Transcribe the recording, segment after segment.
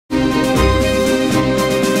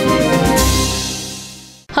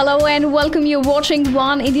Hello and welcome. You're watching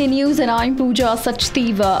One India News and I'm Pooja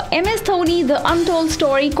Sachdeva. MS Dhoni, the untold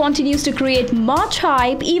story, continues to create much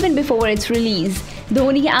hype even before its release.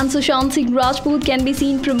 Dhoni and Sushant Singh Rajput can be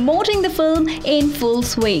seen promoting the film in full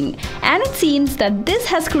swing, and it seems that this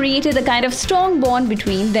has created a kind of strong bond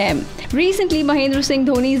between them. Recently, Mahendra Singh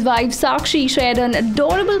Dhoni's wife Sakshi shared an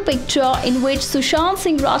adorable picture in which Sushant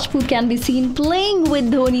Singh Rajput can be seen playing with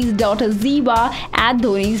Dhoni's daughter Ziva at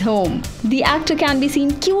Dhoni's home. The actor can be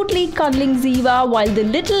seen cutely cuddling Ziva while the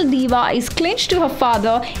little diva is clinched to her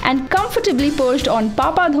father and comfortably perched on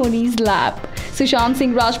Papa Dhoni's lap. Sushant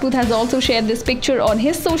Singh Rajput has also shared this picture on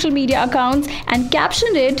his social media accounts and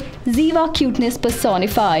captioned it "Ziva cuteness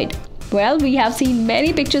personified." Well, we have seen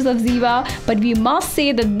many pictures of Ziva, but we must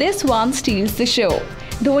say that this one steals the show.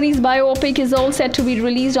 Dhoni's biopic is all set to be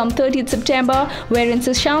released on 30th September, wherein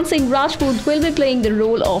Sushant Singh Rajput will be playing the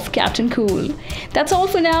role of Captain Cool. That's all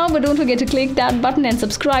for now, but don't forget to click that button and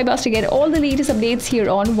subscribe us to get all the latest updates here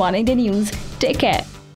on One India News. Take care.